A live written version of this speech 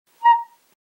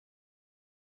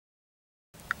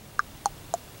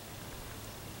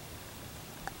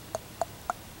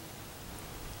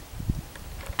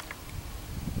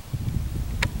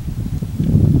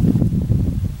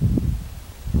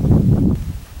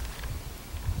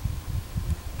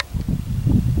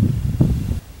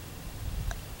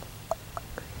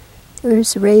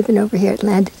There's a raven over here. It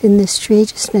landed in this tree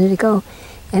just a minute ago,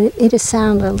 and it made a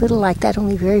sound a little like that,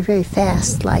 only very, very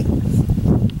fast, like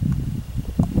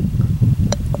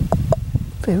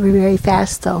very, very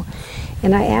fast though.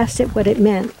 And I asked it what it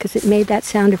meant, because it made that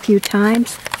sound a few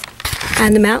times.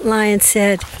 And the mountain lion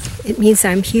said, it means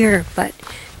I'm here, but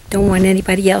don't want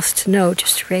anybody else to know,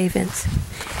 just ravens.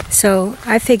 So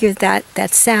I figured that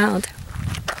that sound,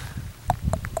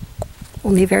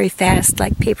 only very fast,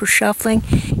 like paper shuffling,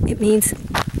 it means,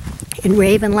 in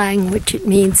raven language, it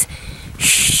means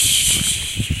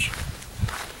shh,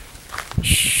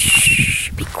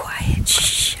 shh, be quiet,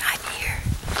 shh, I'm here.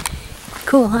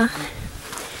 Cool, huh?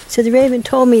 So the raven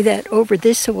told me that over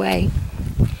this way,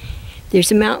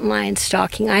 there's a mountain lion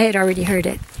stalking. I had already heard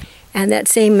it. And that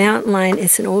same mountain lion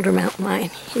is an older mountain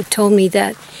lion. It told me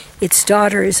that its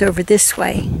daughter is over this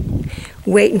way,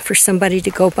 waiting for somebody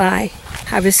to go by.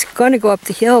 I was going to go up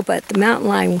the hill, but the mountain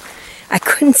lion, I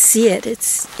couldn't see it.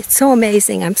 It's so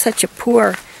amazing. I'm such a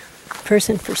poor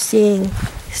person for seeing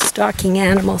stalking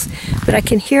animals, but I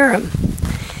can hear them.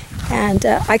 And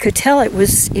I could tell it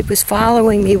was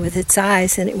following me with its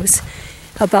eyes, and it was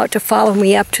about to follow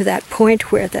me up to that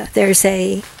point where there's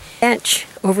a bench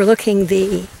overlooking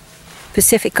the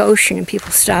Pacific Ocean, and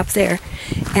people stop there.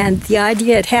 And the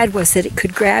idea it had was that it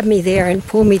could grab me there and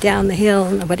pull me down the hill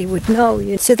and nobody would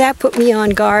know. So that put me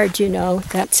on guard, you know.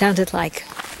 That sounded like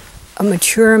a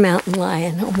mature mountain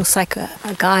lion, almost like a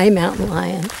guy mountain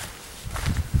lion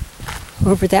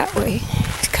over that way.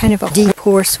 It's kind of a deep,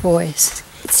 hoarse voice.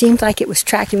 It seemed like it was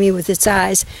tracking me with its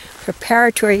eyes,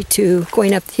 preparatory to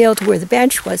going up the hill to where the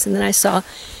bench was, and then I saw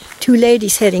two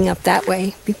ladies heading up that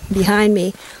way behind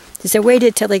me. As I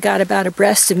waited till they got about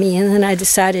abreast of me, and then I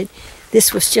decided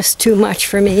this was just too much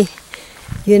for me.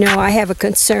 You know, I have a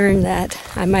concern that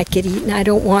I might get eaten. I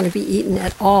don't want to be eaten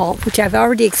at all, which I've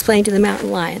already explained to the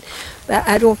mountain lion. But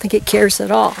I don't think it cares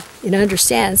at all. It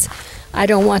understands I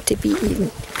don't want to be eaten.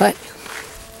 But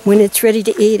when it's ready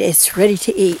to eat, it's ready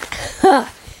to eat.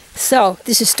 So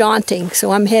this is daunting,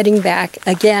 so I'm heading back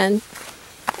again.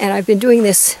 And I've been doing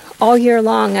this all year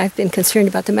long. I've been concerned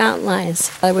about the mountain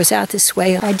lions. I was out this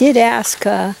way. I did ask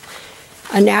a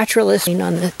naturalist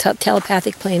on the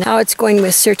telepathic plane how it's going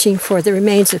with searching for the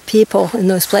remains of people in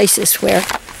those places where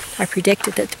I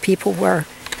predicted that the people were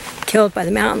killed by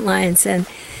the mountain lions. And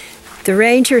the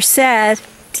ranger said,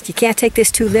 you can't take this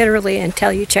too literally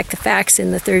until you check the facts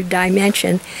in the third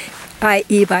dimension,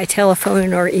 i.e. by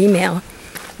telephone or email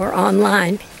or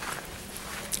online.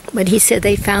 But he said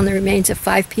they found the remains of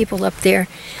 5 people up there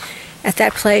at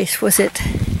that place. Was it,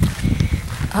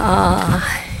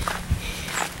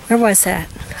 where was that?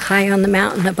 High on the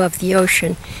mountain above the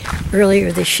ocean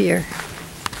earlier this year.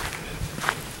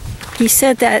 He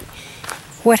said that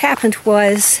what happened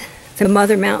was the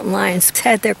mother mountain lions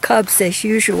had their cubs as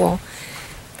usual,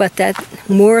 but that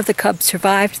more of the cubs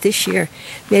survived this year,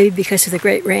 maybe because of the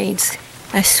great rains.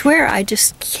 I swear I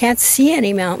just can't see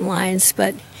any mountain lions,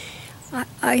 but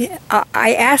I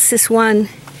asked this one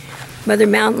mother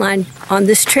mountain lion on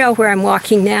this trail where I'm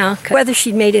walking now whether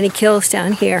she'd made any kills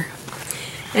down here.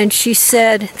 And she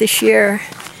said this year,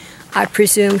 I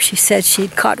presume, she said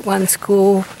she'd caught one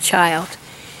school child.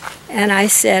 And I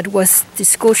said, was the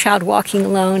school child walking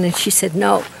alone? And she said,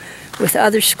 no, with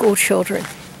other school children.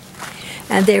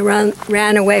 And they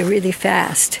ran away really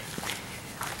fast.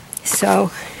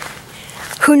 So,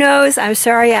 who knows? I'm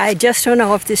sorry, I just don't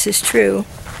know if this is true.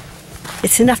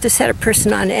 It's enough to set a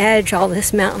person on edge, all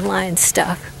this mountain lion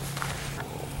stuff.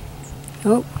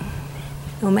 Oh,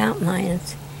 no mountain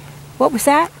lions. What was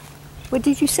that? What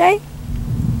did you say?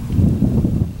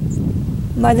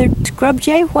 Mother scrub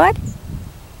jay, what?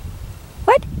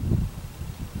 What?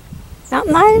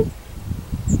 Mountain lion?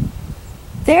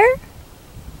 There?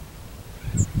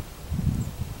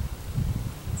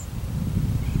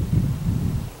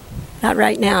 Not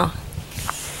right now.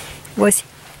 Was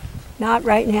not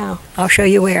right now. I'll show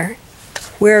you where.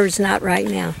 Where is not right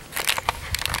now.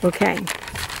 Okay.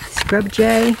 Scrub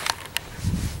jay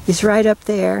is right up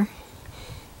there.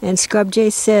 And scrub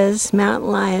jay says, mountain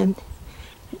lion,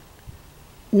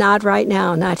 not right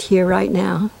now, not here right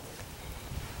now.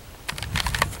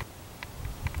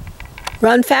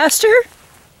 Run faster?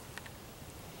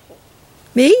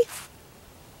 Me?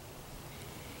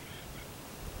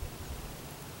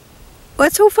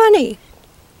 What's so funny?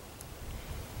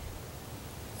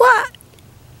 What?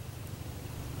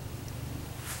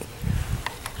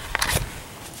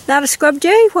 Not a scrub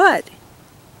jay? What?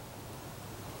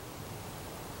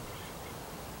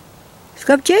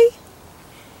 Scrub jay?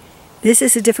 This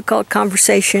is a difficult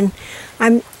conversation.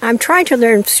 I'm trying to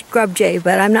learn scrub jay,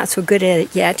 but I'm not so good at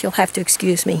it yet. You'll have to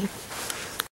excuse me.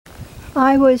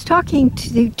 I was talking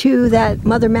to that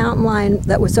mother mountain lion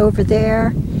that was over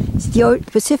there. The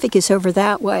Pacific is over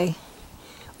that way,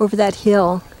 over that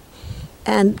hill.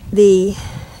 And the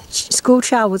school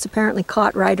child was apparently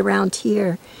caught right around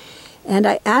here. And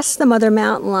I asked the mother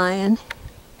mountain lion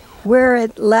where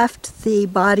it left the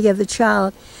body of the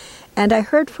child. And I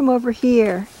heard from over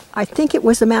here, I think it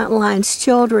was the mountain lion's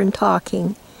children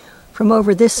talking from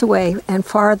over this way and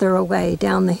farther away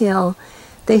down the hill.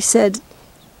 They said,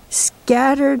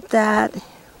 scattered that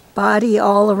body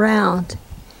all around.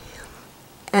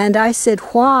 And I said,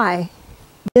 why?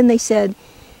 Then they said,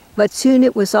 but soon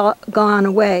it was all gone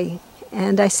away.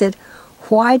 And I said,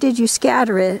 why did you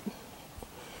scatter it?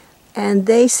 And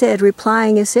they said,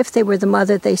 replying as if they were the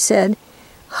mother, they said,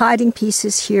 hiding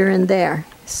pieces here and there.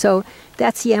 So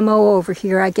that's the MO over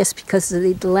here, I guess, because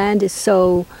the land is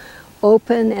so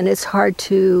open and it's hard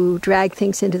to drag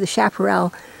things into the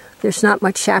chaparral. There's not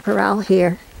much chaparral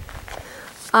here.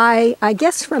 I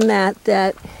guess from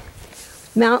that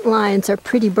mountain lions are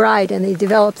pretty bright and they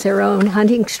develop their own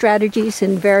hunting strategies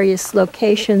in various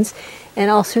locations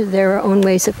and also their own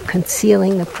ways of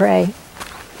concealing the prey.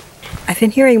 I've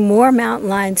been hearing more mountain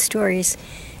lion stories,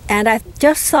 and I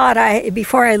just thought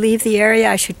before I leave the area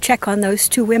I should check on those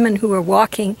two women who are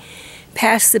walking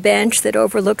past the bench that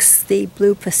overlooks the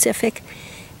blue Pacific.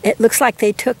 It looks like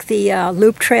they took the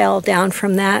loop trail down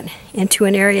from that into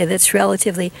an area that's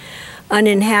relatively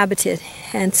uninhabited.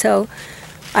 And so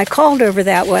I called over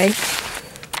that way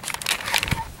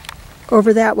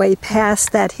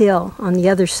past that hill. On the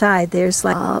other side there's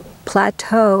like a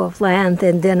plateau of land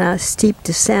and then a steep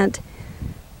descent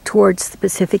towards the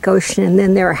Pacific Ocean, and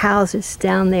then there are houses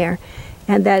down there,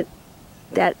 and that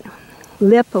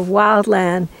lip of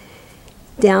wildland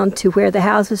down to where the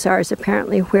houses are is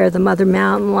apparently where the mother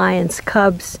mountain lion's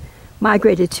cubs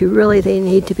migrated to. Really, they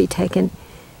need to be taken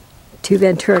to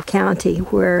Ventura County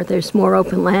where there's more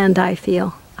open land, I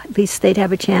feel. At least they'd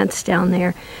have a chance down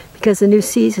there because the new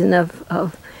season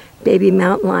of baby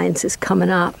mountain lions is coming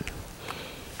up.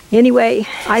 Anyway,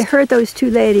 I heard those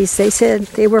two ladies, they said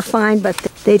they were fine, but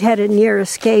they'd had a near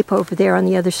escape over there on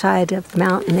the other side of the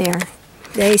mountain there.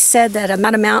 They said that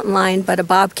not a mountain lion, but a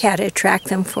bobcat had tracked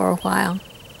them for a while.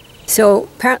 So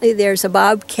apparently there's a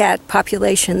bobcat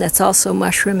population that's also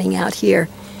mushrooming out here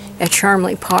at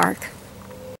Charmlee Park.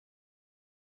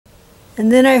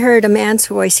 And then I heard a man's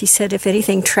voice. He said, if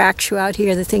anything tracks you out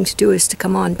here, the thing to do is to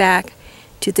come on back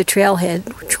to the trailhead,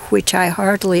 which I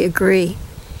heartily agree.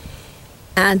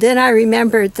 And then I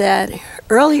remembered that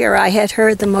earlier I had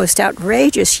heard the most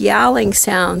outrageous yowling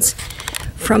sounds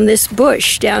from this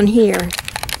bush down here.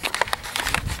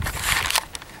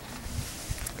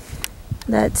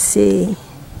 Let's see.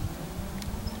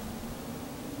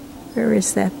 Where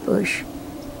is that bush?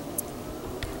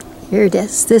 Here it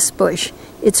is, this bush.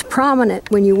 It's prominent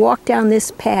when you walk down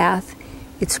this path.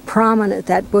 It's prominent,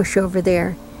 that bush over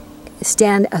there, a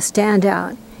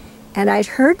standout. And I'd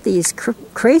heard these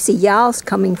crazy yowls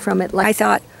coming from it. I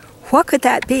thought, what could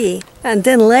that be? And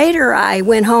then later I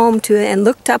went home and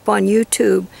looked up on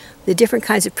YouTube the different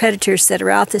kinds of predators that are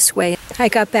out this way. I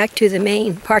got back to the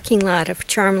main parking lot of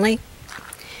Charmlee,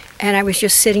 and I was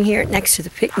just sitting here next to the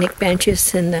picnic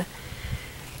benches in the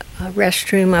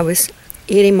restroom. I was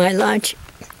eating my lunch,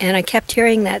 and I kept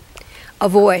hearing a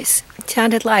voice. It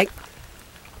sounded like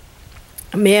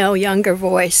a male, younger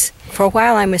voice. For a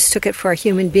while I mistook it for a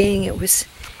human being. It was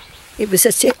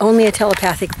only a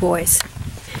telepathic voice.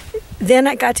 Then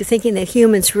I got to thinking that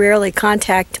humans rarely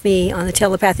contact me on the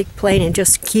telepathic plane and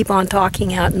just keep on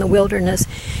talking out in the wilderness.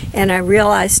 And I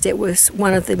realized it was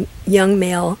one of the young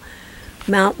male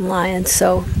mountain lions.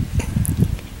 So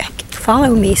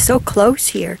follow me so close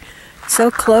here, so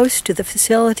close to the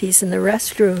facilities and the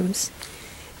restrooms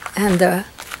and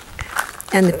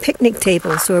the picnic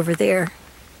tables over there.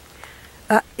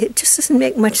 It just doesn't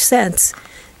make much sense.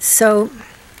 So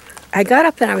I got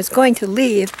up and I was going to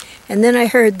leave, and then I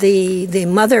heard the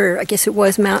mother, I guess it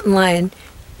was mountain lion,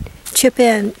 chip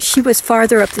in. She was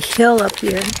farther up the hill up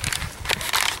here.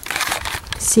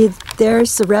 See,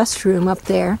 there's the restroom up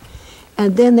there,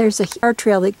 and then there's a car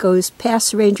trail that goes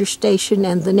past the ranger station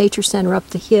and the nature center up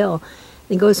the hill.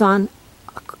 It goes on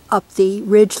up the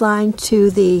ridge line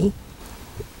to the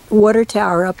water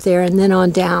tower up there and then on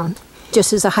down.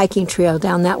 Just as a hiking trail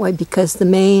down that way because the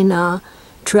main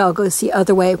trail goes the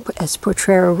other way as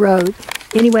Potrero Road.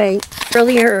 Anyway,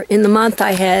 earlier in the month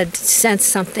I had sensed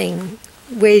something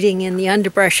waiting in the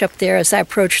underbrush up there as I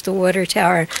approached the water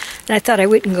tower, and I thought I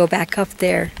wouldn't go back up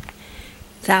there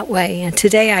that way. And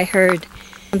today I heard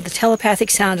the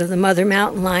telepathic sound of the mother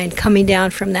mountain lion coming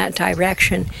down from that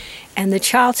direction, and the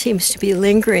child seems to be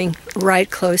lingering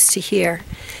right close to here.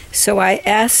 So I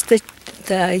asked the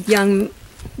young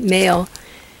male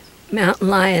mountain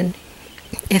lion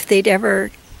if they'd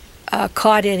ever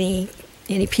caught any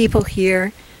people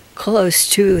here close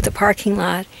to the parking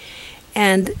lot,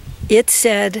 and it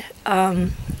said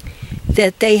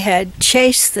that they had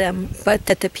chased them, but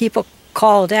that the people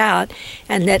called out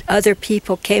and that other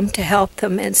people came to help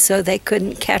them, and so they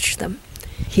couldn't catch them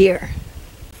here.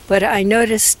 But I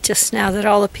noticed just now that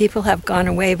all the people have gone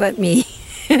away but me.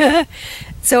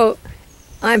 So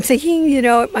I'm thinking, you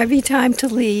know, it might be time to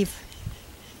leave.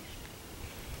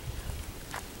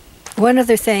 One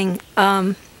other thing,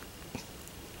 I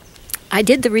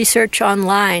did the research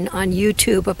online on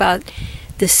YouTube about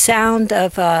the sound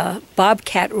of a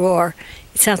bobcat roar.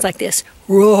 It sounds like this,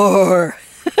 roar,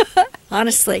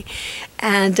 honestly.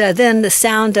 And then the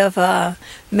sound of a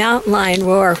mountain lion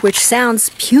roar, which sounds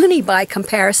puny by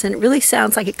comparison. It really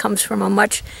sounds like it comes from a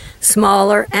much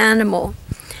smaller animal.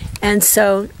 And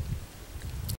so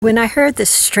when I heard this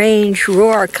strange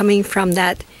roar coming from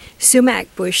that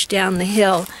sumac bush down the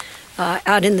hill,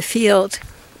 out in the field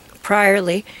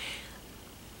priorly,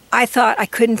 I thought I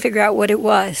couldn't figure out what it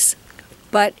was.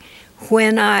 But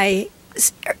when I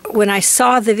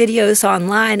saw the videos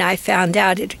online, I found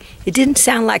out it didn't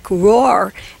sound like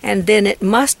roar, and then it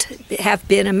must have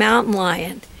been a mountain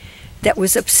lion that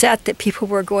was upset that people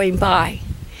were going by.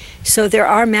 So there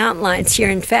are mountain lions here.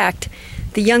 In fact,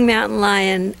 the young mountain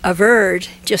lion averred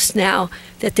just now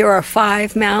that there are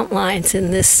 5 mountain lions in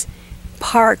this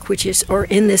park, or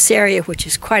in this area, which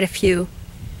is quite a few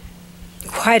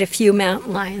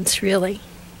mountain lions, really.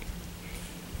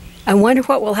 I wonder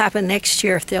what will happen next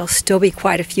year if there'll still be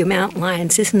quite a few mountain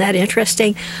lions. Isn't that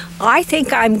interesting? I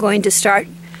think I'm going to start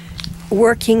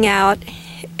working out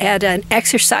at an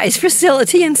exercise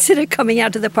facility instead of coming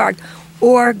out to the park,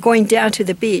 or going down to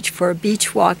the beach for a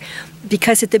beach walk,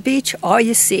 because at the beach all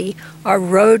you see are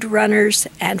road runners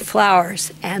and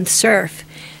flowers and surf.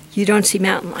 You don't see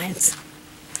mountain lions.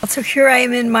 So here I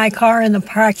am in my car in the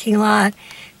parking lot,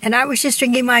 and I was just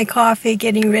drinking my coffee,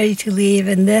 getting ready to leave,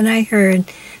 and then I heard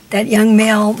that young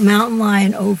male mountain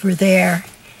lion over there.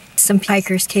 Some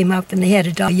hikers came up and they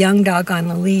had a young dog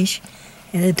on a leash,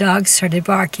 and the dog started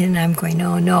barking, and I'm going,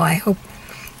 oh no, I hope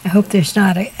there's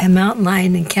not a mountain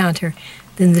lion encounter.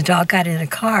 Then the dog got in a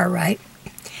car, right?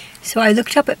 So I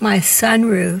looked up at my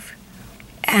sunroof,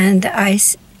 and I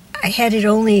had it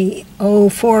only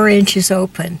 4 inches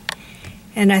open.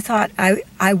 And I thought,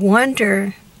 I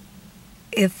wonder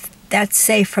if that's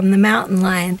safe from the mountain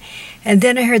lion. And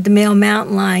then I heard the male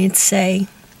mountain lion say,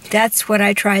 that's what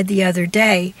I tried the other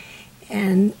day.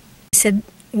 And I said,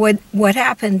 what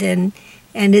happened? And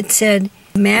it said,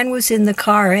 a man was in the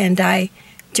car, and I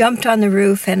jumped on the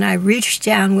roof, and I reached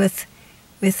down with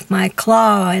my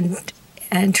claw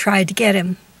and tried to get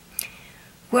him.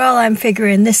 Well, I'm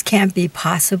figuring this can't be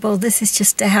possible. This is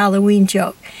just a Halloween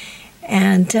joke.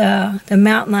 And the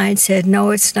mountain lion said,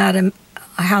 no, it's not a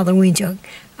Halloween joke.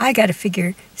 I got to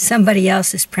figure somebody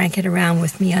else is pranking around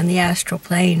with me on the astral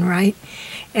plane, right?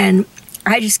 And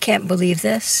I just can't believe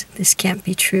this. This can't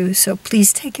be true, so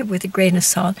please take it with a grain of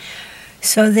salt.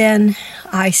 So then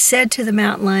I said to the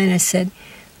mountain lion, I said,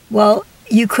 well,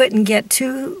 you couldn't get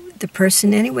to the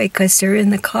person anyway because they're in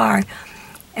the car.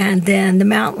 And then the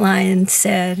mountain lion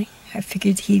said, I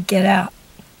figured he'd get out.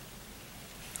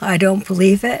 I don't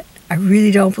believe it. I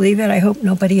really don't believe it. I hope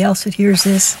nobody else that hears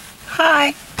this.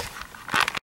 Hi.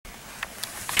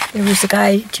 There was a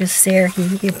guy just there.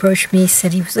 He approached me,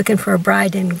 said he was looking for a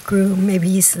bride and groom. Maybe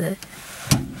he's the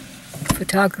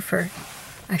photographer.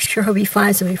 I sure hope he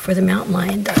finds him before the mountain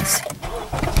lion does.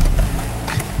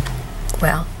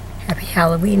 Well, happy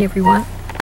Halloween, everyone.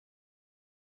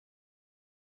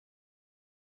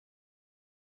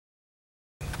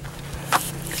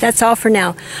 That's all for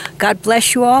now. God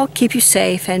bless you all, keep you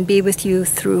safe, and be with you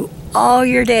through all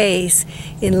your days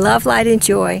in love, light, and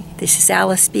joy. This is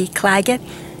Alice B. Clagett.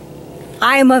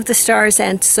 I am of the stars,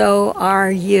 and so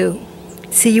are you.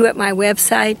 See you at my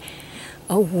website,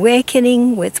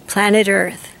 Awakening with Planet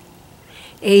Earth.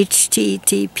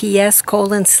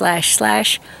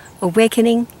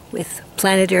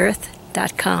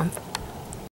 https://awakeningwithplanetearth.com.